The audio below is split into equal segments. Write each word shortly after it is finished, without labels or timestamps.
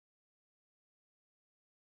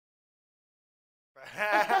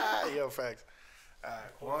Yo, facts. All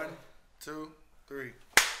right, 1, 2, 3.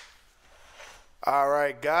 All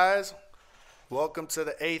right, guys. Welcome to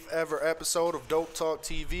the 8th ever episode of Dope Talk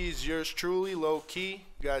TV. It's yours truly, Low Key.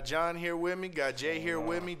 Got John here with me. Got Jay here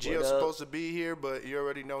with me. Gio's supposed to be here, but you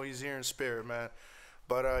already know he's here in spirit, man.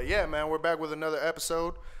 But, yeah, man, we're back with another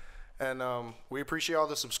episode. And we appreciate all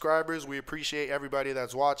the subscribers. We appreciate everybody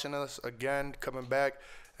that's watching us, again, coming back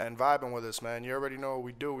and vibing with us, man. You already know what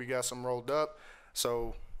we do. We got some rolled up.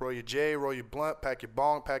 So roll your J, roll your blunt, pack your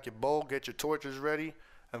bong, pack your bowl, get your torches ready,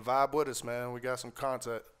 and vibe with us, man. We got some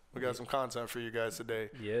content. We got some content for you guys today.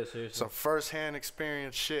 Yeah, seriously. Some first-hand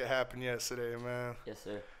experience shit happened yesterday, man. Yes,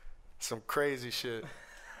 sir. Some crazy shit.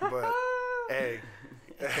 But hey,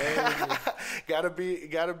 gotta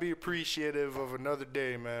be appreciative of another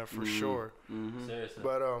day, man, for sure. Mm-hmm. Seriously.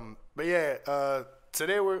 But yeah,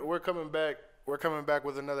 today we're coming back. We're coming back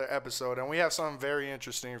with another episode, and we have something very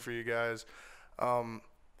interesting for you guys.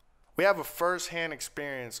 We have a first-hand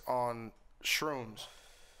experience on shrooms.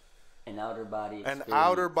 An outer body experience. An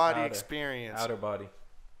outer body experience. Outer body.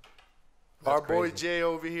 Our That's boy crazy. Jay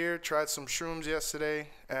over here tried some shrooms yesterday,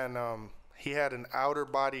 and he had an outer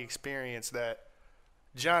body experience that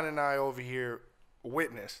John and I over here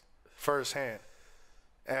witnessed firsthand.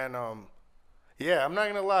 And yeah, I'm not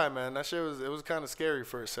gonna lie, man. That shit was kind of scary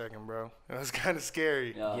for a second, bro. It was kind of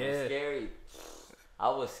scary. Yo, Yeah. it was scary. I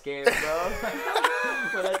was scared, bro.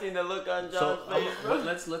 When I seen the look on John's face, bro.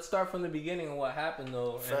 Let's start from the beginning of what happened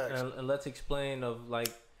though, and let's explain of like,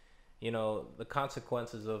 the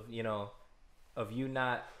consequences of of you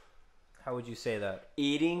not. How would you say that?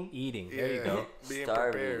 Eating. There you go. Being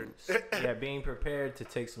Starving. prepared. Yeah, being prepared to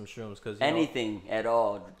take some shrooms because Anything at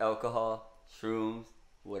all. Alcohol, shrooms,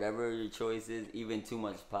 whatever your choice is, even too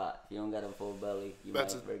much pot. If you don't got a full belly, you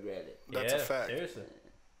might regret it. That's a fact. Seriously.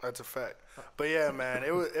 That's a fact. But yeah, man,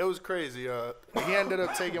 it was crazy. He ended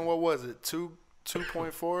up taking, what was it,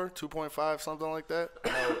 2.4, 2.5, something like that.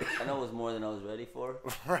 I know it was more than I was ready for,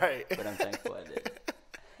 Right. but I'm thankful I did.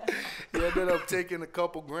 He ended up taking a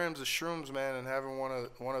couple grams of shrooms, man, and having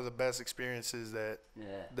one of the best experiences that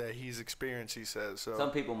he's experienced. He says so. Some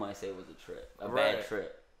people might say it was a trip, a Right. bad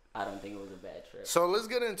trip. I don't think it was a bad trip. So let's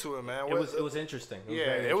get into it, man. It was interesting.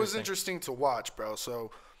 It was interesting to watch, bro. So,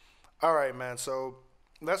 all right, man. So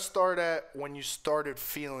let's start at when you started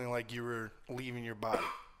feeling like you were leaving your body.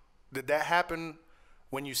 Did that happen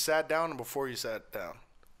when you sat down or before you sat down?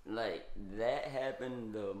 Like, that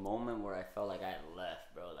happened the moment where I felt like I had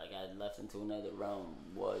left, bro. Like, I had left into another realm.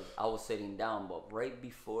 I was sitting down, but right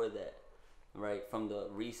before that, right, from the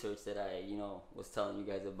research that I, was telling you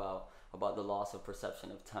guys about the loss of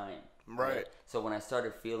perception of time. Right. So when I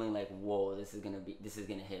started feeling like, whoa, this is gonna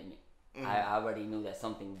hit me. I already knew that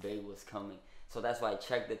something big was coming. So that's why I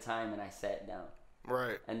checked the time and I sat down.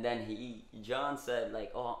 Right. And then John said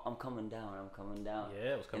like, "Oh, I'm coming down.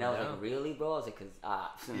 Yeah, it was coming and I was down. like, "Really, bro?" I was like,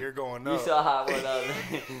 "Cause You're going you up. saw how I was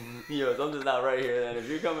like, yo, something's not right here. Then if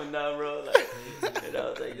you're coming down, bro, like, I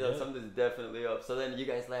was like, yo, something's definitely up." So then you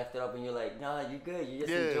guys laughed it up and you're like, "Nah, you good. You're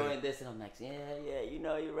just enjoying this." And I'm like, "Yeah,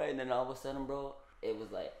 you're right." And then all of a sudden, bro, it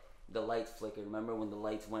was like the lights flickered. Remember when the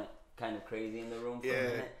lights went kind of crazy in the room for a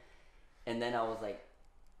minute? And then I was like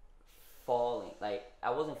falling. Like,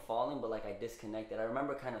 I wasn't falling, but like I disconnected. I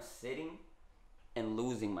remember kind of sitting and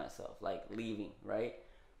losing myself, like leaving, right?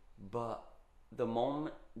 But there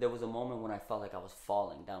was a moment when I felt like I was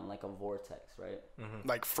falling down like a vortex, right? Mm-hmm.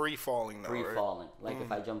 Like free falling, though. Free right? falling. Like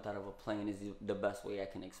if I jumped out of a plane is the best way I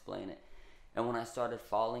can explain it. And when I started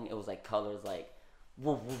falling, it was like colors like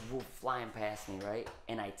woof, woof, woof, flying past me, right?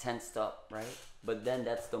 And I tensed up, right? But then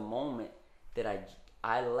that's the moment that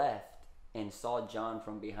I left and saw John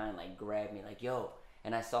from behind like grab me like, "Yo."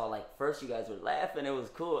 And I saw like first you guys were laughing, it was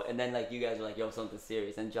cool, and then like you guys were like, "Yo, something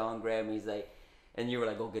serious." And John grabbed me, he's like, and you were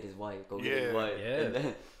like, "Go get his wife, go get his wife."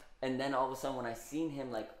 Yeah. And then all of a sudden when I seen him,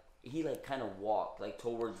 like he like kind of walked like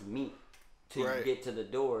towards me to get to the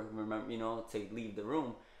door, remember, to leave the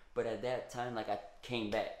room. But at that time, like I came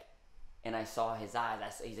back and I saw his eyes.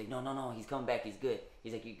 He's like, no, he's coming back, he's good.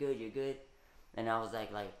 He's like, you're good. And I was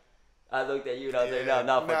like I looked at you and I was like, no,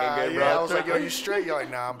 not fucking good, bro. Yeah, I was like, "Yo, you straight?" You're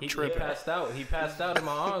like, "Nah, I'm tripping." He passed out in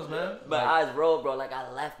my arms, man. But eyes rolled, bro. Like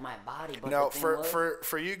I left my body. But No, the thing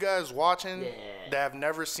for you guys watching Yeah. that have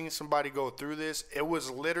never seen somebody go through this, it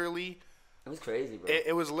was literally it was crazy, bro.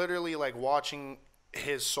 it was literally like watching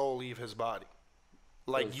his soul leave his body.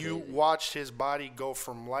 Like you crazy. watched his body go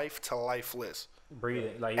from life to lifeless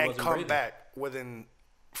Breathing, like he and wasn't come breathing. back within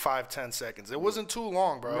 5-10 seconds. It wasn't too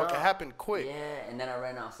long, bro. No. It happened quick. Yeah, and then I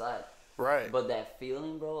ran outside. Right. But that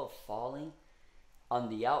feeling, bro, of falling on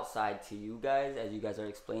the outside to you guys, as you guys are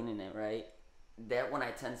explaining it, right? That when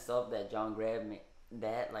I tensed up, that John grabbed me,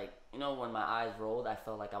 that, like, you know, when my eyes rolled, I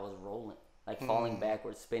felt like I was rolling, like falling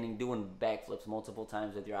backwards, spinning, doing backflips multiple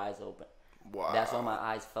times with your eyes open. Wow. That's what my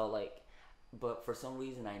eyes felt like. But for some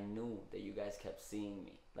reason, I knew that you guys kept seeing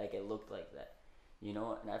me. Like, it looked like that. You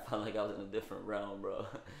know? And I felt like I was in a different realm, bro.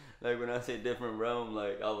 Like, when I say different realm,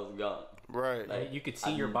 like, I was gone. Right. Like, you could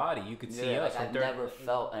see your body. You could see us. Like, I never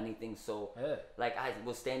felt anything so... Yeah. Like, I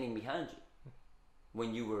was standing behind you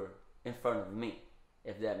when you were in front of me,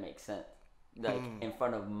 if that makes sense. Like, in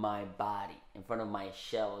front of my body, in front of my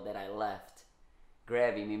shell that I left,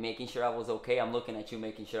 grabbing me, making sure I was okay. I'm looking at you,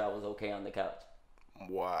 making sure I was okay on the couch.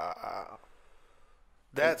 Wow.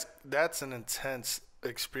 That's an intense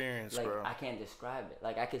experience, like, bro. I can't describe it.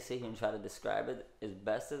 Like, I could sit here and try to describe it as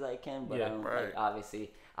best as I can, but Yeah, I don't, right. like,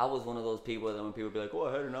 obviously, I was one of those people that when people be like, oh,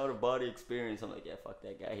 I had an out-of-body experience, I'm like, yeah, fuck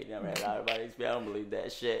that guy. He never had an out-of-body experience. I don't believe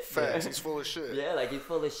that shit. Facts. He's full of shit. Yeah, like, he's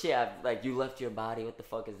full of shit. Like, you left your body. What the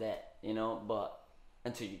fuck is that? You know? But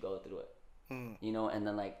until you go through it. You know? And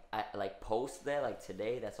then, like, I post that, like,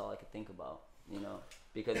 today, that's all I could think about, you know?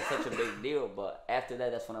 Because it's such a big deal. But after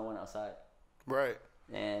that, that's when I went outside. Right.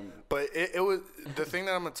 But it was the thing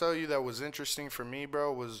that I'm gonna tell you that was interesting for me,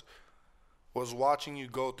 bro, was watching you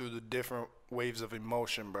go through the different waves of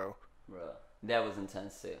emotion, bro. Bro, that was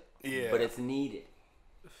intense too. Yeah. But it's needed.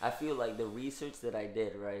 I feel like the research that I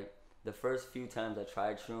did, right? The first few times I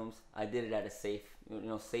tried shrooms, I did it at a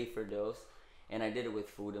safer dose, and I did it with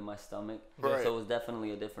food in my stomach. Right. So it was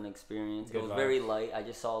definitely a different experience. Good It was vibes. very light. I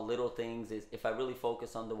just saw little things. If I really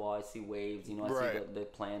focus on the wall, I see waves. You know, I see the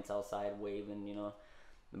plants outside waving. You know.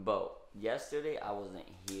 But yesterday I wasn't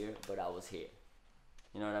here, but I was here.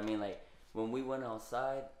 You know what I mean? Like when we went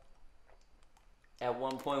outside, at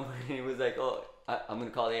one point when he was like, "Oh, I'm gonna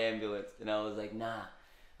call the ambulance," and I was like, "Nah,"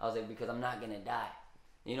 I was like, because I'm not gonna die.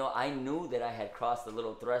 You know, I knew that I had crossed the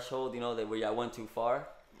little threshold. You know, that where I went too far.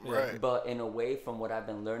 Right. But in a way, from what I've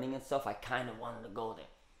been learning and stuff, I kind of wanted to go there.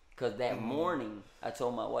 Cause that morning, I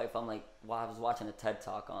told my wife, I'm like, well, I was watching a TED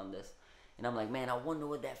Talk on this, and I'm like, man, I wonder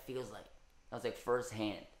what that feels like. I was like,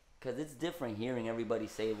 firsthand. Because it's different hearing everybody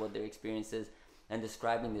say what their experience is and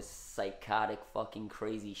describing this psychotic fucking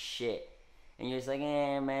crazy shit. And you're just like,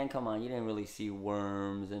 man, come on. You didn't really see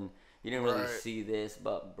worms and you didn't really see this.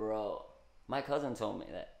 But, bro, my cousin told me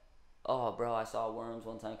that. Oh, bro, I saw worms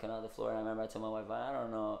one time coming out of the floor. And I remember I told my wife, I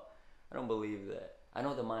don't know. I don't believe that. I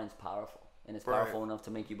know the mind's powerful. And it's powerful enough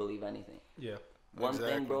to make you believe anything. Yeah. One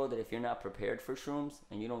thing, bro, that if you're not prepared for shrooms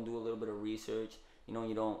and you don't do a little bit of research,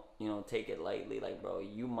 you don't take it lightly, like, bro,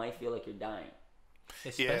 you might feel like you're dying.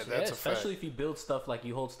 Especially if you build stuff, like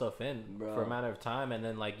you hold stuff in for a matter of time, and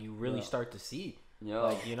then like you really start to see.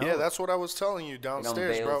 Like, you know? Yeah, that's what I was telling you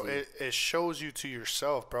downstairs, bro. It shows you to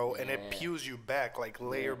yourself, bro, and it peels you back like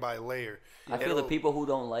layer by layer. I feel the people who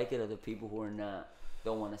don't like it are the people who are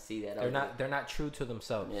don't want to see that. They're not true to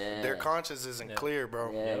themselves. Yeah. Their conscience isn't clear,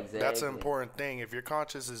 bro. Yeah, exactly. That's an important thing. If your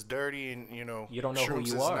conscience is dirty and you don't know who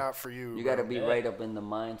you is are, not for you. You got to be right up in the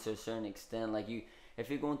mind to a certain extent. Like if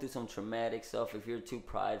you're going through some traumatic stuff, if you're too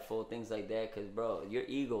prideful, things like that, because bro, your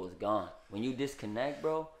ego is gone when you disconnect,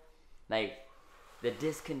 bro. Like the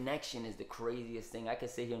disconnection is the craziest thing. I could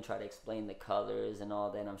sit here and try to explain the colors and all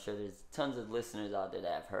that. And I'm sure there's tons of listeners out there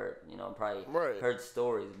that have heard, probably heard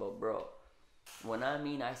stories, but bro. When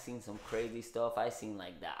I seen some crazy stuff. I seen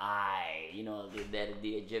like the eye, that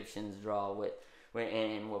the Egyptians draw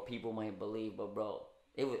and what people might believe. But bro,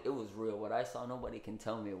 it was real. What I saw, nobody can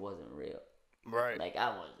tell me it wasn't real. Right. Like I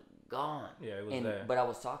was gone. Yeah, it was there. But I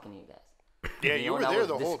was talking to you guys. Yeah, you were there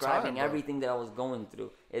the whole time. Describing everything that I was going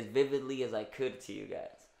through as vividly as I could to you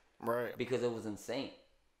guys. Right. Because it was insane.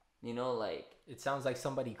 Like. It sounds like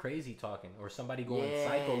somebody crazy talking or somebody going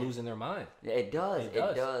psycho, losing their mind. Yeah, it does. It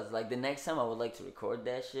does. Like the next time I would like to record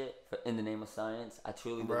that shit in the name of science. I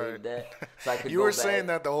truly believe that. So I could you go were back. saying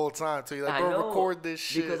that the whole time too. You're like, bro, record this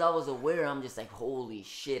shit. Because I was aware. I'm just like, holy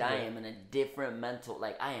shit, I am in a different mental.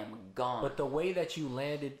 Like I am gone. But the way that you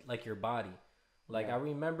landed, like your body, like I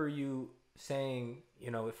remember you saying,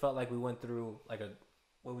 it felt like we went through like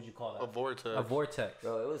what would you call that? A vortex. A vortex.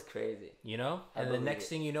 Bro, it was crazy. And the next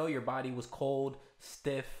thing you know, your body was cold,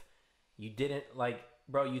 stiff. You didn't,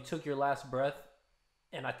 bro, you took your last breath,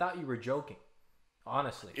 and I thought you were joking.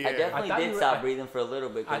 Honestly. Yeah. I definitely did stop breathing for a little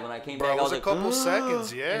bit, because when I came back, I was a like, couple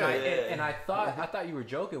seconds, And I thought you were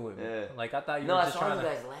joking with me. Yeah. Like, I thought you were just trying to... No,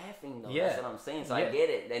 I saw you guys laughing, though. Yeah. That's what I'm saying. So I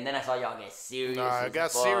get it. And then I saw y'all get serious. Nah, I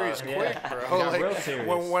got serious quick, bro. Got real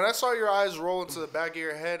serious. When I saw your eyes roll into the back of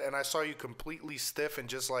your head, and I saw you completely stiff and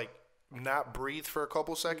just, not breathe for a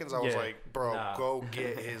couple seconds, I was like, bro, go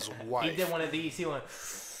get his wife. He did one of these. He went...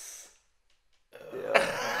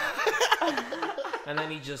 and then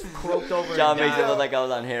he just croaked over. John makes it look like I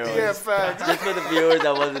was on heroin. Yeah, facts. Just for the viewers,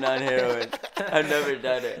 I wasn't on heroin. I've never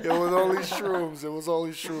done it. It was only shrooms. It was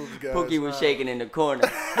only shrooms, guys. Pookie was shaking in the corner.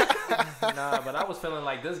 Nah, but I was feeling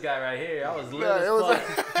like this guy right here. I was lit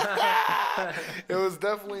It was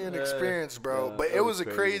definitely an experience, bro. Yeah, but it was a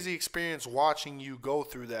crazy. crazy experience watching you go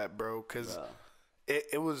through that, bro. Because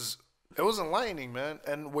it was enlightening, man.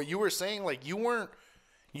 And what you were saying, like you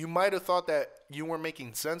might have thought that you weren't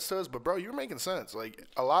making sense to us, but bro, you were making sense. Like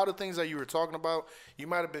a lot of things that you were talking about, you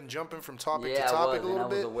might have been jumping from topic to topic a little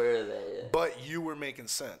bit. I was aware of that. Yeah. But you were making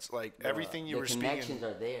sense. Like everything you were speaking. The connections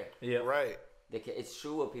are there. Yeah. Right. It's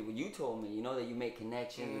true what people. You told me, you know, that you make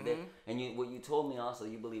connections, and what you told me also,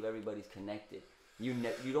 you believe everybody's connected. You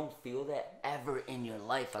don't feel that ever in your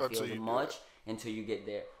life. I feel much until you get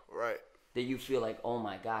there. Right. That you feel like, oh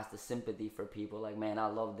my gosh, the sympathy for people. Like, man, I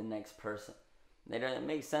love the next person. It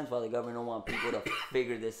makes sense why the government don't want people to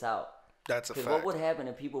figure this out. That's a fact. Because what would happen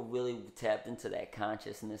if people really tapped into that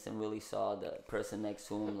consciousness and really saw the person next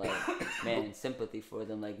to him, like, man, in sympathy for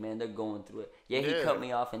them, like, man, they're going through it. Yeah, he cut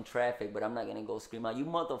me off in traffic, but I'm not going to go scream out, you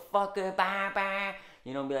motherfucker, bah, bah.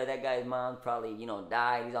 You know, be like, that guy's mom probably,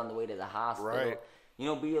 died. He's on the way to the hospital. Right.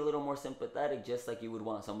 Be a little more sympathetic, just like you would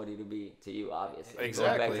want somebody to be to you, obviously.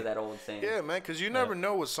 Exactly. Going back to that old saying. Yeah, man, because you never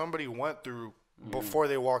know what somebody went through before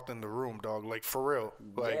they walked in the room, dog. Like, for real.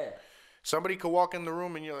 Like, somebody could walk in the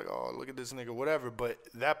room and you're like, oh, look at this nigga, whatever. But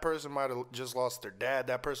that person might have just lost their dad.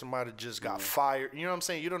 That person might have just got fired. You know what I'm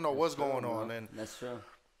saying? You don't know what's going on. And that's true.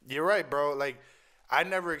 You're right, bro. Like, I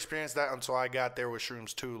never experienced that until I got there with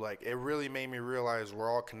Shrooms too. Like, it really made me realize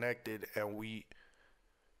we're all connected and we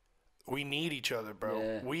need each other, bro.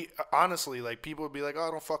 Yeah. We honestly, like, people would be like, "Oh,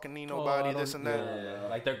 I don't fucking need nobody, this and that." Yeah.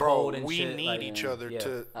 Like they're bro, cold and we shit. need each other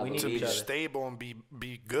to be stable and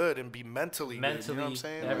be good and be mentally good. You know what I'm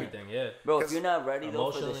saying? Everything, yeah. Bro, if you're not ready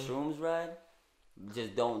though for the Shrooms ride,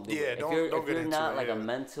 just don't do it. If you're not like a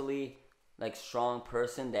mentally like strong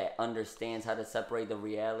person that understands how to separate the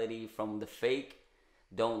reality from the fake,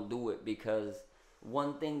 don't do it, because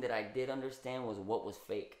one thing that I did understand was what was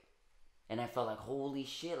fake. And I felt like, holy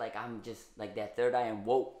shit, like, I'm just, like, that third eye, I'm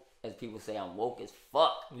woke. As people say, I'm woke as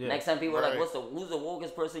fuck. Yeah. Next time people are like, who's the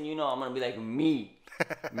wokest person you know? I'm going to be like, me.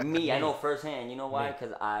 Me. I know firsthand. You know why?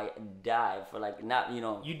 Because I died for, like, not,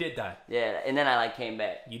 You did die. Yeah, and then I, like, came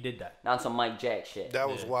back. You did die. On some Mike Jack shit. That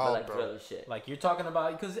was wild, like, bro. Shit. Like, you're talking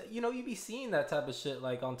about, because, you be seeing that type of shit,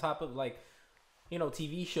 like, on top of, like,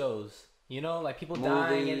 TV shows. Like, people Movies,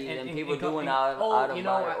 dying and people doing out of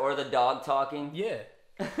or the dog talking. Yeah.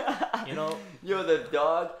 The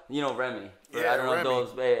dog, Remy. Yeah, I don't know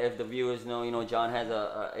Remy. if the viewers know, John has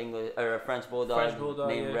a English or a French bulldog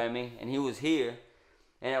named Remy, and he was here,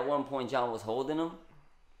 and at one point John was holding him,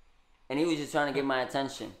 and he was just trying to get my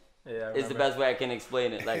attention. Yeah, it's the best way I can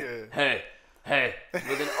explain it. Like, hey,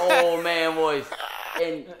 with an old man voice.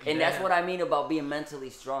 And that's what I mean about being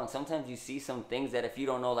mentally strong. Sometimes you see some things that if you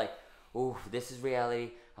don't know, like, ooh, this is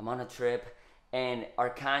reality, I'm on a trip, and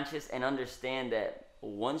are conscious and understand that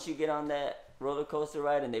once you get on that roller coaster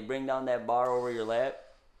ride and they bring down that bar over your lap,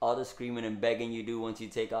 all the screaming and begging you do once you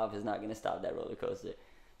take off is not going to stop that roller coaster.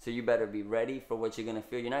 So you better be ready for what you're going to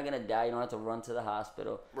feel. You're not going to die. You don't have to run to the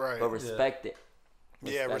hospital. Right. But respect it.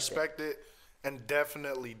 Respect it. And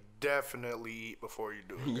definitely eat before you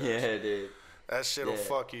do it, guys. Yeah, dude. That shit'll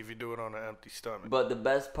fuck you if you do it on an empty stomach. But the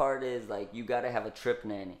best part is, like, you got to have a trip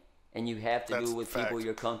nanny. And you have to do it with people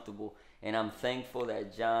you're comfortable. And I'm thankful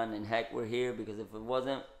that John and Heck were here, because if it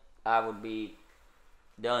wasn't, I would be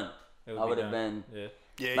done. I would have been.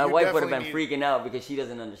 Yeah, my wife would have been freaking out because she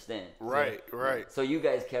doesn't understand. Right. So you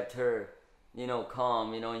guys kept her,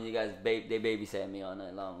 calm, and you guys they babysat me all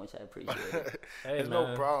night long, which I appreciate. Hey, There's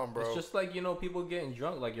no problem, bro. It's just like, people getting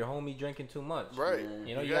drunk, like your homie drinking too much. Right.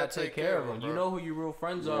 You gotta take care of them. Bro. You know who your real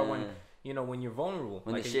friends are when when you're vulnerable.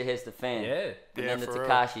 When the shit hits the fan. Yeah. And then the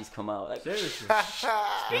Tekashis come out. Like, seriously.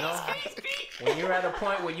 When you're at a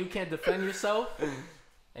point where you can't defend yourself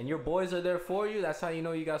and your boys are there for you, that's how you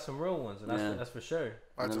know you got some real ones. And that's for sure.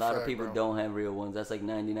 And a lot of people don't have real ones. That's like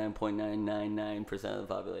 99.999% of the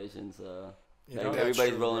population. So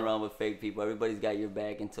everybody's rolling around with fake people. Everybody's got your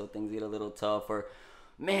back until things get a little tough. Or,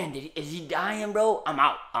 man, is he dying, bro? I'm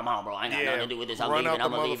out, bro. I ain't got nothing to do with this. I'm leaving.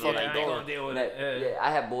 I'm gonna leave you. I ain't gonna deal with it. Yeah,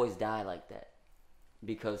 I have boys die like that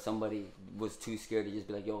because somebody was too scared to just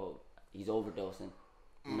be like, yo, he's overdosing.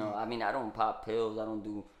 I mean, I don't pop pills. I don't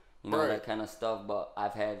do, that kind of stuff. But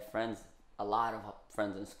I've had a lot of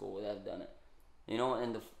friends in school that have done it.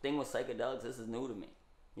 And the thing with psychedelics, this is new to me.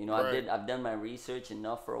 I've done my research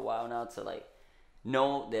enough for a while now to, like,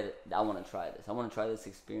 know that I want to try this. I want to try this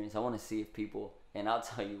experience. I want to see if people, and I'll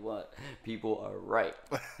tell you what, people are right.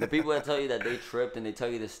 The people that tell you that they tripped and they tell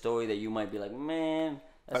you the story that you might be like, man,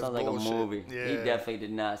 that sounds like bullshit. A movie. Yeah. He definitely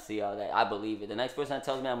did not see all that. I believe it. The next person that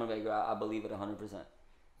tells me, I'm going to be like, I believe it 100%.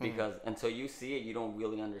 Because until you see it, you don't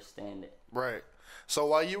really understand it. Right. So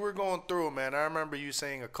while you were going through it, man, I remember you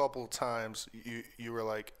saying a couple times you were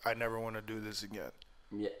like, I never want to do this again.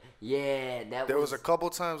 Yeah. There was a couple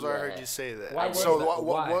times where I heard you say that.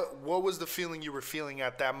 What was the feeling you were feeling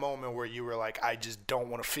at that moment where you were like, I just don't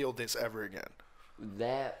want to feel this ever again?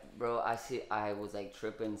 That, bro, I was like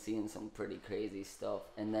tripping, seeing some pretty crazy stuff,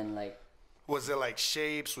 and then like. Was it like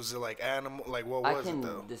shapes? Was it like animal? Like what was it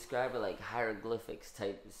though? I can describe it like hieroglyphics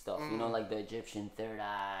type stuff. You know, like the Egyptian third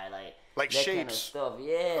eye, like that shapes kind of stuff.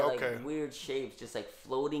 Yeah, okay. Like weird shapes, just like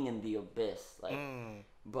floating in the abyss. Like,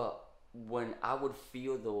 but when I would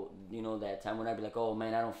feel that time when I'd be like, oh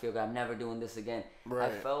man, I don't feel good. I'm never doing this again.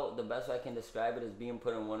 Right. I felt the best way I can describe it is being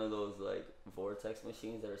put in one of those like vortex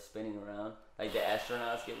machines that are spinning around, like the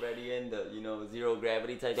astronauts get ready in the zero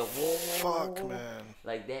gravity type of fuck man,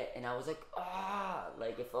 like that. And I was like,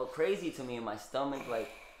 like it felt crazy to me in my stomach, like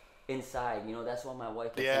inside. That's why my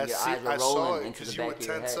wife kept saying your eyes were rolling into the back of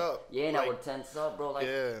your head. Up. Yeah, and I would tense up, bro, like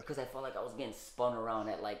because I felt like I was getting spun around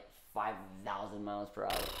at like 5,000 miles per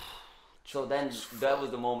hour. So then that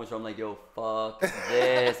was the moment where I'm like, yo, fuck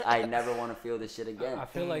this. I never want to feel this shit again. I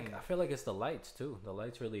feel like it's the lights too. The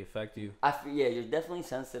lights really affect you. Yeah, you're definitely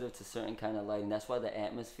sensitive to certain kind of lighting. That's why the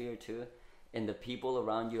atmosphere too and the people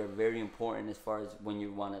around you are very important as far as when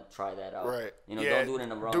you want to try that out. Right. Don't do it in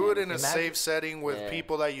the wrong. Do it in a safe setting with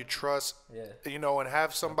people that you trust. Yeah. And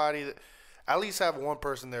have somebody that. At least have one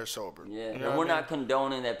person there sober. Yeah, and we're not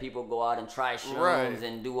condoning that people go out and try shrooms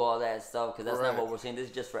and do all that stuff because that's not what we're saying. This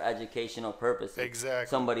is just for educational purposes. Exactly.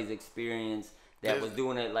 Somebody's experience that was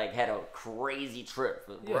doing it had a crazy trip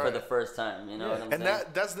for the first time. You know what I'm saying? And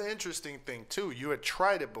that's the interesting thing too. You had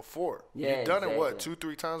tried it before. Yeah, you'd done it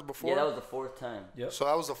 2-3 times before. Yeah, that was the 4th time. Yep. So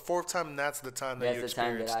that was the 4th time. And that's the time that you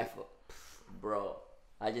experienced it. Bro,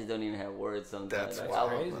 I just don't even have words sometimes. That's I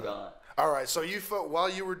was gone. All right, so you felt while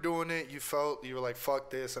you were doing it, you were like,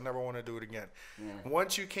 fuck this, I never want to do it again. Yeah.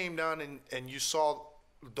 Once you came down and you saw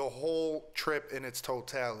the whole trip in its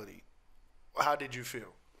totality, how did you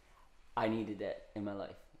feel? I needed that in my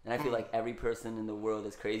life. And I feel like every person in the world,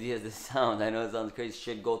 as crazy as this sounds, I know it sounds crazy,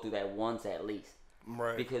 should go through that once at least.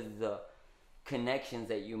 Right. Because the connections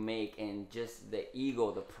that you make and just the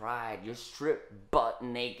ego, the pride, you're stripped butt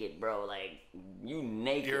naked, bro. Like, you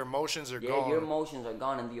naked. Your emotions are gone. Yeah, your emotions are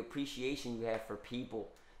gone, and the appreciation you have for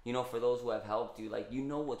people, for those who have helped you, like, you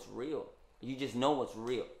know what's real. You just know what's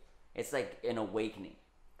real. It's like an awakening.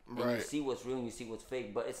 And you see what's real and you see what's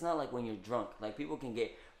fake. But it's not like when you're drunk. Like, people can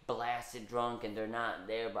get blasted drunk and they're not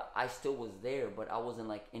there, but I still was there, but I wasn't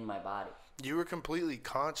like in my body. You were completely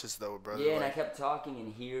conscious though, brother. Yeah, and I kept talking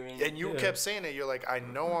and hearing. And you kept saying it. You're like, I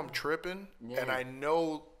know I'm tripping, and I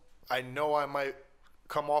know I might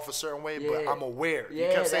come off a certain way, but I'm aware. You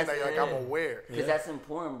kept saying that. You're like, I'm aware. Because that's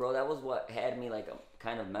important, bro. That was what had me like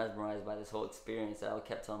kind of mesmerized by this whole experience. That I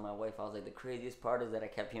kept telling my wife, I was like, the craziest part is that I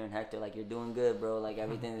kept hearing Hector like, you're doing good, bro. Like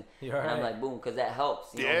everything. You're and right. I'm like, boom, because that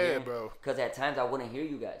helps. Bro. Because at times I wouldn't hear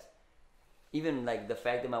you guys. Even like the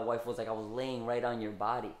fact that my wife was like, I was laying right on your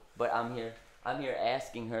body, but I'm here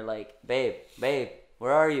asking her like, babe,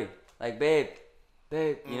 where are you? Like, babe,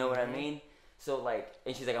 you know what I mean? So like,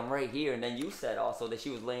 and she's like, I'm right here. And then you said also that she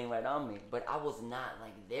was laying right on me, but I was not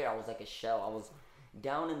like there. I was like a shell. I was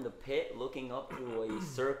down in the pit looking up through a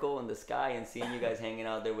circle in the sky and seeing you guys hanging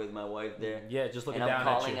out there with my wife there. Yeah, just looking down at you. And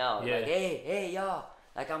I'm calling out like, hey, y'all.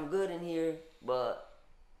 Like, I'm good in here, but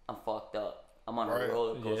I'm fucked up. I'm on a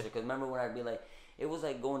roller coaster. Because remember when I'd be like, it was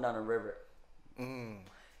like going down a river.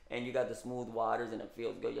 And you got the smooth waters and it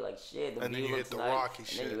feels good. You're like, shit, the view looks nice. And then you hit the rocky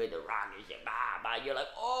shit. You're like,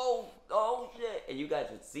 oh shit. And you guys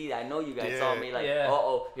would see that. I know you guys saw me like,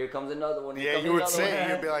 here comes another one. You would say,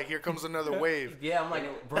 you'd be like, here comes another wave. Yeah, I'm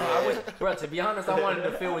like, bro, to be honest, I wanted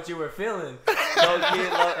to feel what you were feeling. And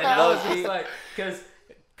I was just like,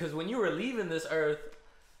 because when you were leaving this earth,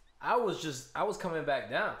 I was coming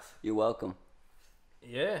back down. You're welcome.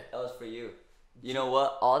 Yeah. That was for you. You know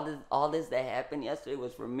what? All this that happened yesterday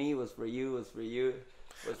was for me, was for you, was for you.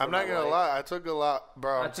 I'm not gonna lie, I took a lot,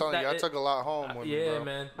 bro. I'm telling you, I took a lot home with me, bro. Yeah,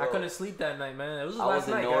 man. Bro. I couldn't sleep that night, man. It was I last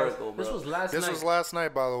was night, Oracle, guys. bro. This was last night. This was last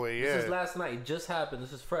night, by the way. Yeah. This is last night. It just happened.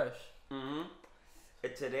 This is fresh.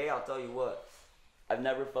 And today, I'll tell you what. I've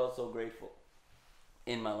never felt so grateful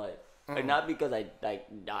in my life. Like, not because I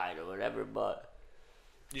like died or whatever, but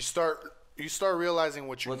you start realizing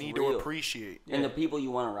what you need to appreciate and the people you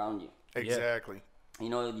want around you. Exactly. you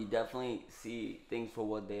know, you definitely see things for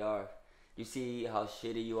what they are. You see how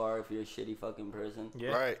shitty you are if you're a shitty fucking person.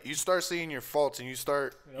 Yeah. Right. You start seeing your faults and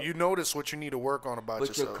you notice what you need to work on about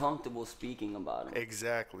yourself. But you're comfortable speaking about them.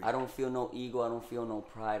 Exactly. I don't feel no ego. I don't feel no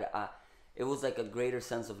pride. It was like a greater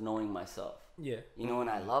sense of knowing myself. Yeah. You know, and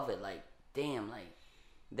I love it. Like, damn, like,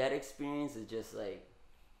 that experience is just like,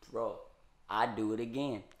 bro, I'd do it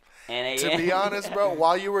again. And to be honest, bro,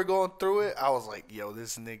 while you were going through it, I was like, yo,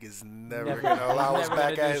 this nigga's never gonna allow us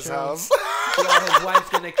back at his house. Yo, his wife's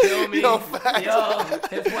gonna kill me. Yo,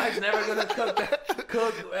 his wife's never gonna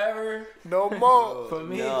cook ever. No more. For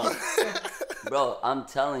me. No. Bro, I'm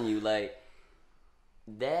telling you, like,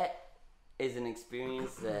 that is an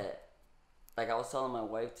experience that, like, I was telling my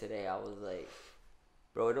wife today, I was like,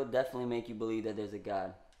 bro, it'll definitely make you believe that there's a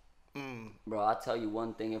God. Bro, I'll tell you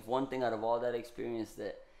one thing. If one thing out of all that experience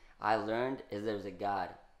that I learned is there's a God.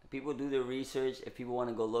 People do their research. If people want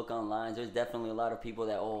to go look online, there's definitely a lot of people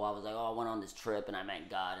that, I was like, I went on this trip and I met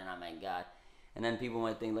God and I met God. And then people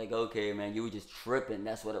might think like, okay, man, you were just tripping.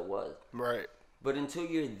 That's what it was. Right. But until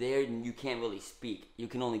you're there, you can't really speak. You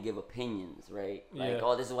can only give opinions, right? Like,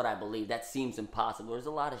 this is what I believe. That seems impossible. There's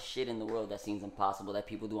a lot of shit in the world that seems impossible that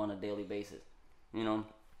people do on a daily basis. You know?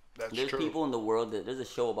 There's true. People in the world there's a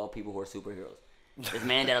show about people who are superheroes. This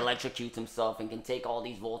man that electrocutes himself and can take all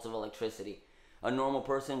these volts of electricity. A normal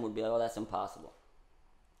person would be like, that's impossible.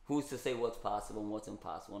 Who's to say what's possible and what's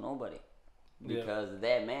impossible? Nobody. Because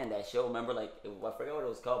that show, remember, like, I forget what it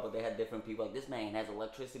was called, but they had different people. Like, this man has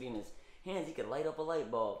electricity in his hands. He could light up a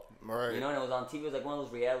light bulb. Right. You know, and it was on TV. It was like one of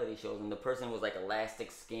those reality shows. And the person was like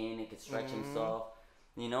elastic skin. He could stretch himself.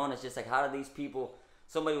 You know, and it's just like, how do these people,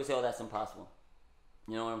 somebody would say, that's impossible.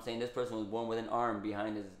 You know what I'm saying? This person was born with an arm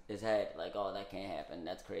behind his head. Like, that can't happen.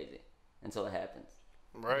 That's crazy. Until it happens.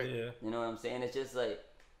 Right. Yeah. You know what I'm saying? It's just like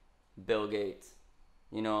Bill Gates,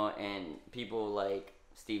 you know, and people like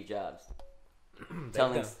Steve Jobs.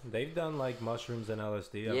 They've done like mushrooms and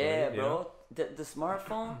LSD. Yeah, bro. The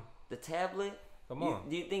smartphone, the tablet. Come on.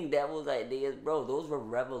 Do you think that was ideas? Bro, those were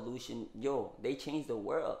revolution. Yo, they changed the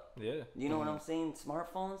world. Yeah. You know what I'm saying?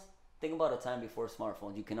 Smartphones? Think about a time before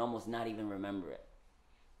smartphones. You can almost not even remember it.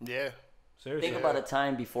 Yeah. Seriously. Think about a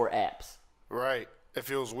time before apps. Right. It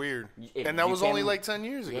feels weird. And that was only like 10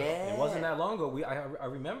 years ago. Yeah. It wasn't that long ago. I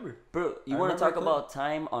remember. Bro, you want to talk about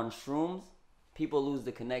time on shrooms? People lose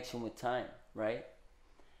the connection with time, right?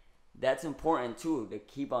 That's important too, to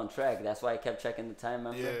keep on track. That's why I kept checking the time.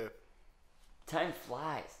 Remember? Yeah. Time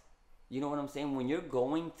flies. You know what I'm saying? When you're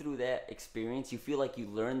going through that experience, you feel like you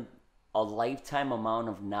learned a lifetime amount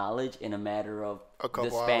of knowledge in a matter of the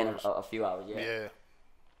span of a few hours. Yeah.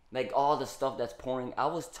 Like all the stuff that's pouring. I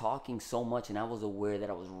was talking so much and I was aware that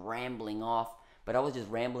I was rambling off. But I was just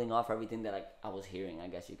rambling off everything that I was hearing, I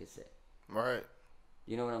guess you could say. Right.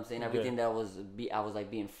 You know what I'm saying? Everything that I was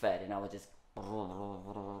like being fed. And I was just...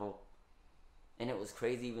 And it was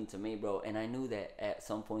crazy even to me, bro. And I knew that at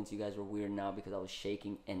some points you guys were weird now because I was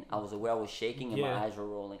shaking. And I was aware I was shaking and my eyes were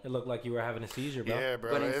rolling. It looked like you were having a seizure, bro. Yeah,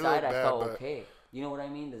 bro. But inside I felt okay. You know what I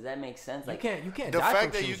mean? Does that make sense? Like, you can't the die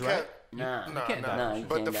fact from that you shrooms, right? Nah.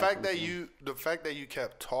 But the fact that you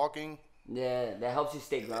kept talking, yeah, that helps you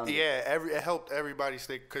stay grounded. Yeah, it helped everybody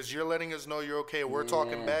stay because you're letting us know you're okay. We're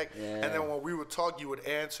talking back, and then when we would talk, you would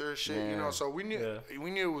answer shit. You know, so we knew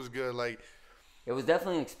it was good. Like, it was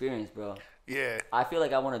definitely an experience, bro. Yeah, I feel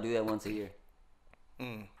like I want to do that once a year.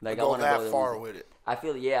 Like I want to go that far with it. I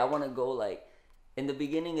feel I want to go like. In the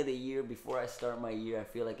beginning of the year, before I start my year, I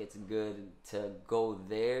feel like it's good to go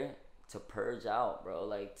there to purge out, bro.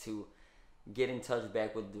 Like to get in touch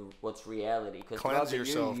back with what's reality. Because cleanse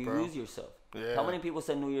yourself, you bro. Lose yourself. Yeah. How many people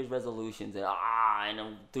set New Year's resolutions and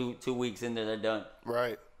and 2 weeks in there they're done?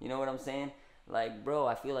 Right. You know what I'm saying? Like, bro,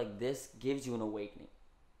 I feel like this gives you an awakening.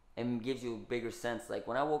 And gives you a bigger sense. Like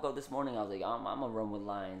when I woke up this morning, I was like, I'm gonna run with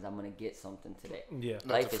lions. I'm gonna get something today. Yeah,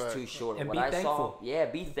 life is too short. And what be I thankful.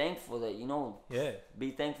 be thankful that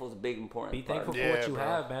be thankful is a big important. Be thankful part. for what you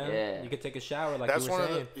have, man. Yeah. You could take a shower like that's you were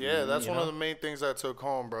saying. That's one of the main things I took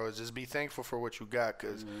home, bro. Is just be thankful for what you got.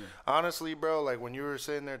 Cause honestly, bro, like when you were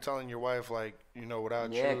sitting there telling your wife, like, you know,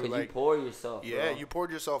 without you, because like, you pour yourself. Yeah, you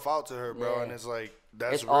poured yourself out to her, bro, and it's like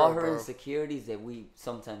that's it's real, all her bro. insecurities that we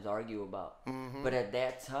sometimes argue about. But at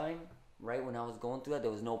that time. Right when I was going through that,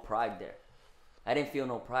 there was no pride there. I didn't feel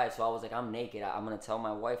no pride, so I was like, I'm naked. I'm gonna tell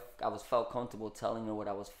my wife. I felt comfortable telling her what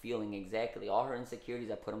I was feeling exactly. All her insecurities,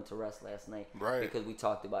 I put them to rest last night, right? Because we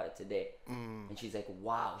talked about it today. And she's like,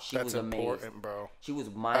 "Wow, that's was amazed, important, bro. She was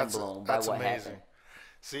mind blown by what happened."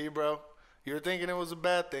 See, bro, you were thinking it was a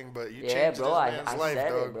bad thing, but you changed this bro, man's I life, said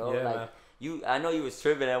dog. it, bro. Yeah, like man. I know you was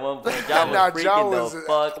tripping at one point. John was freaking the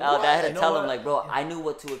fuck out. I had to tell him, like, bro, I knew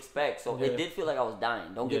what to expect. So it did feel like I was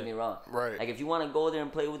dying. Don't get me wrong. Right. Like, if you want to go there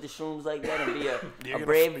and play with the shrooms like that and be a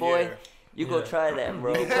brave boy, you go try that,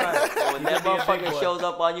 bro. When that motherfucker shows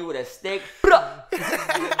up on you with a stick,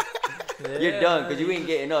 you're done, because you ain't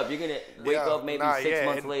getting up. You're going to wake up maybe 6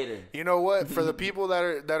 months later. You know what? For the people that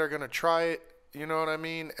are going to try it, you know what I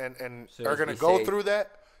mean, and are going to go through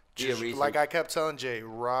that, just, like I kept telling Jay,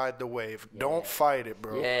 ride the wave. Don't fight it,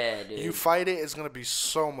 bro. Yeah, dude. You fight it, it's going to be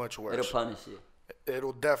so much worse. It'll punish you.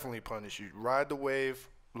 It'll definitely punish you. Ride the wave.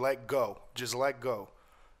 Let go. Just let go.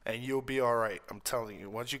 And you'll be all right. I'm telling you.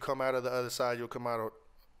 Once you come out of the other side, you'll come out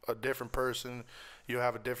a different person. You'll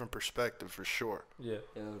have a different perspective for sure. Yeah.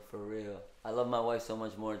 Dude, for real. I love my wife so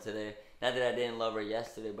much more today. Not that I didn't love her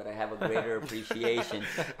yesterday, but I have a greater appreciation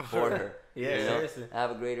for her. Yeah, you know? seriously. I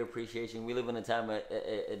have a greater appreciation. We live in a time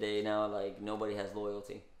a day now, like, nobody has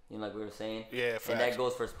loyalty. You know, like we were saying? Yeah, facts. And that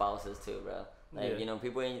goes for spouses too, bro. Like, you know,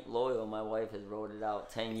 people ain't loyal. My wife has wrote it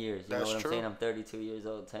out 10 years. You know what I'm saying? I'm 32 years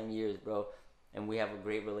old, 10 years, bro. And we have a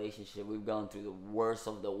great relationship. We've gone through the worst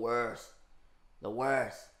of the worst. The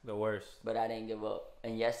worst. The worst. But I didn't give up.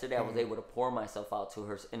 And yesterday I was able to pour myself out to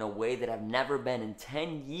her in a way that I've never been in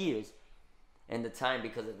 10 years. And the time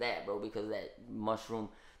because of that, bro. Because of that mushroom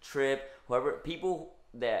trip. Whoever, people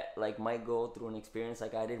that like might go through an experience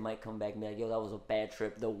like I did might come back and be like, yo, that was a bad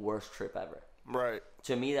trip. The worst trip ever. Right.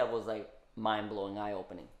 To me, that was like mind-blowing,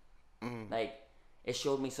 eye-opening. Like, it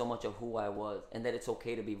showed me so much of who I was. And that it's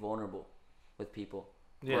okay to be vulnerable with people.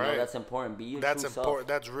 Yeah, you know, that's important. Be your true self.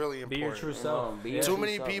 That's really important. Be your true self.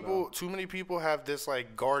 Too many people have this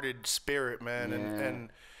like guarded spirit, man,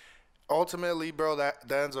 and ultimately, bro,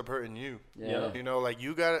 that ends up hurting you. Yeah. You know, like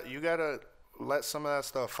you gotta let some of that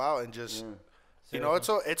stuff out and just. You know,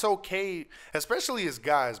 it's okay, especially as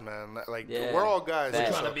guys, man. Like, we're all guys. We're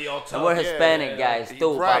trying to be all tough. And we're Hispanic guys,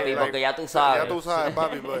 too, right, papi, like, porque ya tú sabes. Ya tú sabes,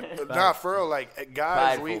 papi, but nah, for real, like,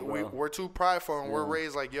 guys, Prideful, we're too prideful, and we're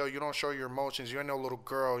raised like, yo, you don't show your emotions. You ain't no little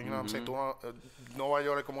girl, you know what I'm saying? No va a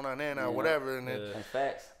llorar como una nena, or whatever. And That's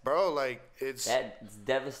facts. Bro, like, it's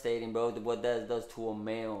devastating, bro, what that does to a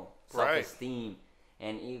male. Self-esteem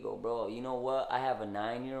and ego, bro. You know what? I have a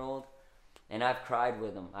 9-year-old. And I've cried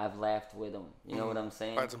with him. I've laughed with him. You know what I'm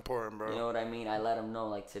saying? That's important, bro. You know what I mean? I let him know,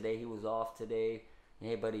 like, today he was off today.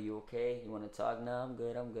 Hey, buddy, you okay? You want to talk? Nah, I'm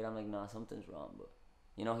good. I'm like, nah, something's wrong, but,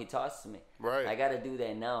 you know, he talks to me. Right. I got to do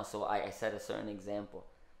that now, so I set a certain example.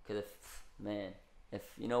 Because,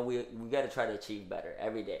 you know, we got to try to achieve better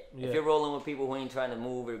every day. Yeah. If you're rolling with people who ain't trying to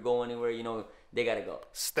move or go anywhere, you know, they got to go.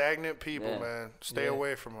 Stagnant people, man. Stay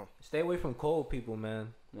away from them. Stay away from cold people,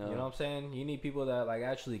 man. You know what I'm saying? You need people that like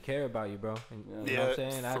actually care about you, bro. And, you know what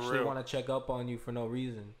I'm saying? Actually want to check up on you for no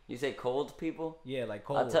reason. You say cold people? Yeah, like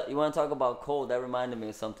cold. You want to talk about cold? That reminded me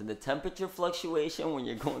of something. The temperature fluctuation when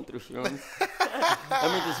you're going through shrooms.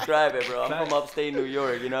 Let me describe it, bro. I'm from upstate New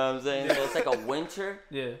York. You know what I'm saying? So it's like a winter.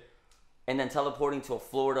 Yeah. And then teleporting to a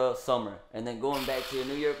Florida summer, and then going back to a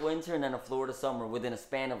New York winter, and then a Florida summer within a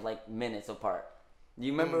span of like minutes apart.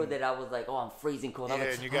 You remember that I was like, oh, I'm freezing cold. Yeah,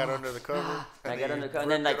 like, and you got under the cover. And I got under the cover,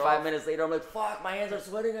 and then like 5 minutes later, I'm like, fuck, my hands are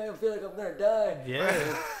sweating. I feel like I'm gonna die.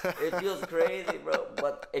 Yeah. It feels crazy, bro.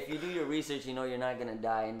 But if you do your research, you know you're not gonna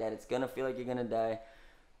die, and that it's gonna feel like you're gonna die.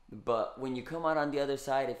 But when you come out on the other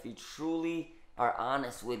side, if you truly are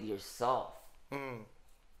honest with yourself,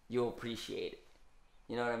 you'll appreciate it.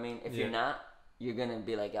 You know what I mean? If you're not, you're gonna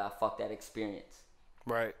be like, ah, fuck that experience.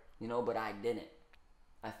 Right. You know, but I didn't.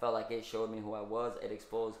 I felt like it showed me who I was. It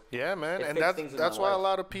exposed. Yeah, man, and that's why a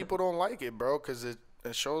lot of people don't like it, bro, because it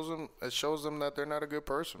shows them that they're not a good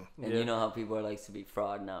person. And you know how people like to be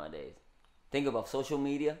fraud nowadays. Think about social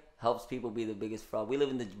media helps people be the biggest fraud. We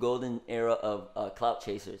live in the golden era of clout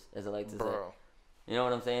chasers, as I like to say. You know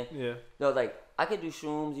what I'm saying? Yeah. No, like I could do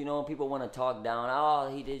shrooms. You know, people want to talk down.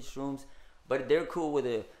 Oh, he did shrooms, but they're cool with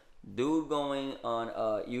a dude going on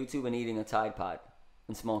YouTube and eating a Tide Pod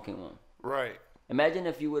and smoking one. Right. Imagine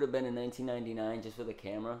if you would have been in 1999 just with a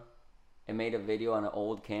camera and made a video on an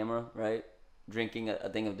old camera, right? Drinking a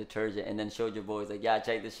thing of detergent and then showed your boys like, yeah,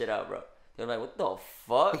 check this shit out, bro. They're like, what the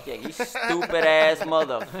fuck? Yeah, you stupid ass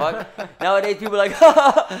motherfucker. Nowadays people are like,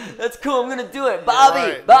 that's cool, I'm gonna do it.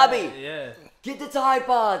 Bobby. Yeah. Get the Tide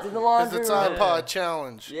Pods in the laundry room. It's the Tide Pod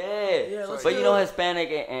challenge. Yeah. But you know, Hispanic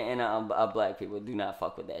and black people do not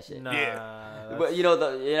fuck with that shit. Nah. Yeah. But you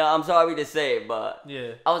know, I'm sorry to say it, but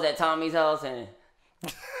I was at Tommy's house and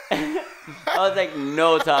I was like,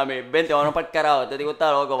 no, Tommy, vente, vamos pa'l carajo. Te digo,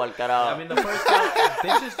 está loco pa'l carajo. I mean, the first time, they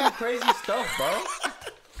just do crazy stuff, bro.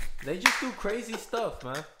 They just do crazy stuff,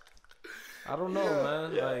 man. I don't know,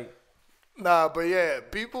 man. Yeah. Like, Nah, but yeah,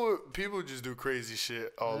 people just do crazy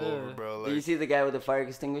shit all over, bro. Like, did you see the guy with the fire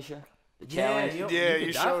extinguisher? The challenge? You you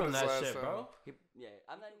could die showed from us that last shit, time. bro. Yeah,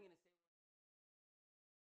 I'm not even